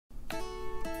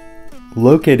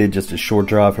Located just a short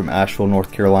drive from Asheville,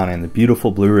 North Carolina in the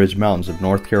beautiful Blue Ridge Mountains of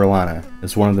North Carolina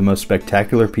is one of the most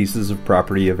spectacular pieces of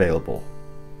property available.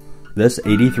 This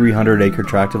 8,300-acre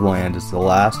tract of land is the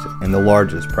last and the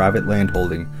largest private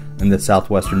landholding in the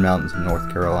southwestern mountains of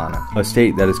North Carolina, a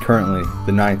state that is currently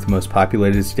the 9th most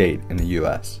populated state in the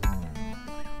U.S.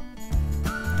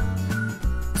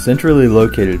 Centrally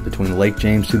located between Lake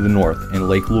James to the north and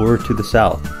Lake Lure to the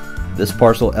south, this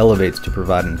parcel elevates to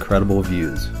provide incredible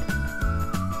views.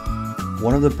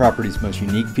 One of the property's most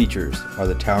unique features are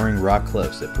the towering rock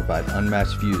cliffs that provide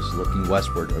unmatched views looking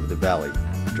westward over the valley,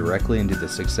 directly into the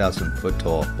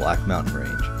 6,000-foot-tall Black Mountain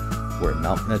Range, where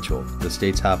Mount Mitchell, the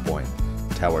state's high point,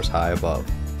 towers high above.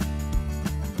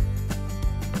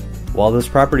 While this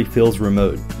property feels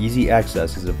remote, easy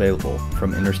access is available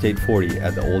from Interstate 40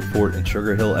 at the Old Fort and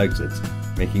Sugar Hill exits,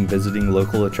 making visiting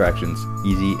local attractions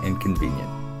easy and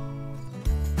convenient.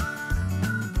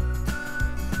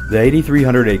 The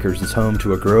 8,300 acres is home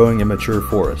to a growing and mature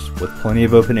forest with plenty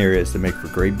of open areas to make for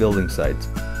great building sites,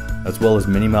 as well as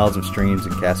many miles of streams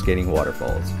and cascading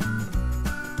waterfalls.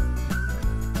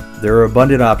 There are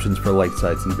abundant options for lake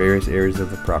sites in various areas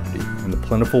of the property, and the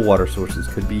plentiful water sources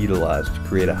could be utilized to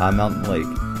create a high mountain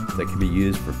lake that can be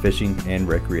used for fishing and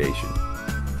recreation.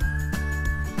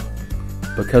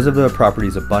 Because of the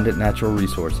property's abundant natural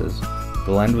resources,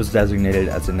 the land was designated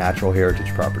as a natural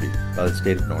heritage property by the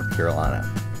state of North Carolina.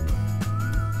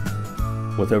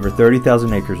 With over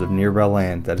 30,000 acres of nearby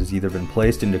land that has either been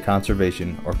placed into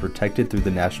conservation or protected through the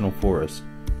National Forest,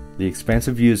 the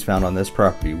expansive views found on this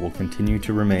property will continue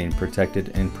to remain protected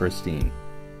and pristine.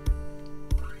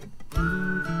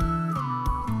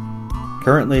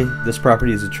 Currently, this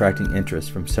property is attracting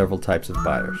interest from several types of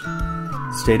buyers.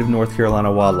 The State of North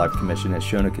Carolina Wildlife Commission has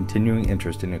shown a continuing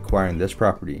interest in acquiring this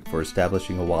property for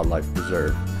establishing a wildlife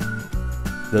reserve.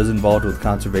 Those involved with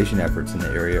conservation efforts in the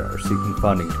area are seeking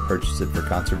funding to purchase it for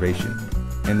conservation,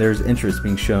 and there is interest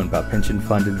being shown by pension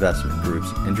fund investment groups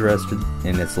interested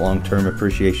in its long-term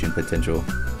appreciation potential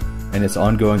and its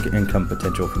ongoing income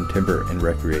potential from timber and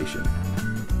recreation.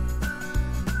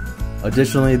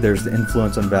 Additionally, there's the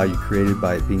influence on value created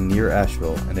by it being near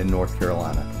Asheville and in North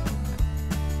Carolina.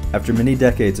 After many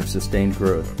decades of sustained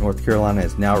growth, North Carolina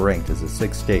is now ranked as the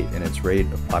 6th state in its rate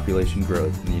of population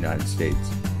growth in the United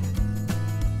States.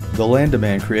 The land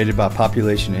demand created by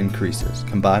population increases,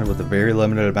 combined with a very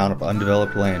limited amount of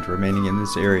undeveloped land remaining in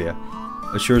this area,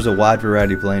 assures a wide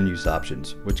variety of land use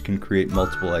options, which can create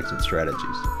multiple exit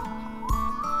strategies.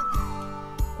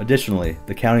 Additionally,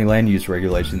 the county land use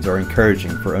regulations are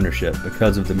encouraging for ownership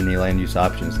because of the many land use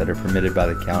options that are permitted by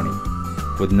the county,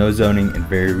 with no zoning and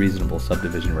very reasonable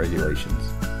subdivision regulations.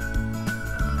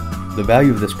 The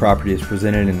value of this property is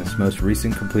presented in its most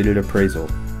recent completed appraisal,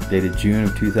 dated June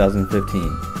of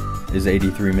 2015, is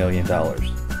 $83 million.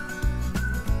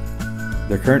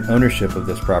 The current ownership of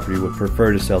this property would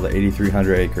prefer to sell the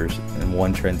 8,300 acres in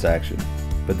one transaction,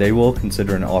 but they will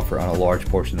consider an offer on a large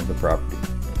portion of the property.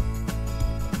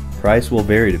 Price will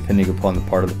vary depending upon the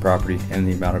part of the property and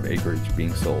the amount of acreage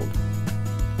being sold.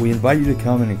 We invite you to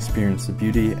come and experience the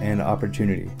beauty and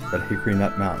opportunity that Hickory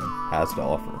Nut Mountain has to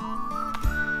offer.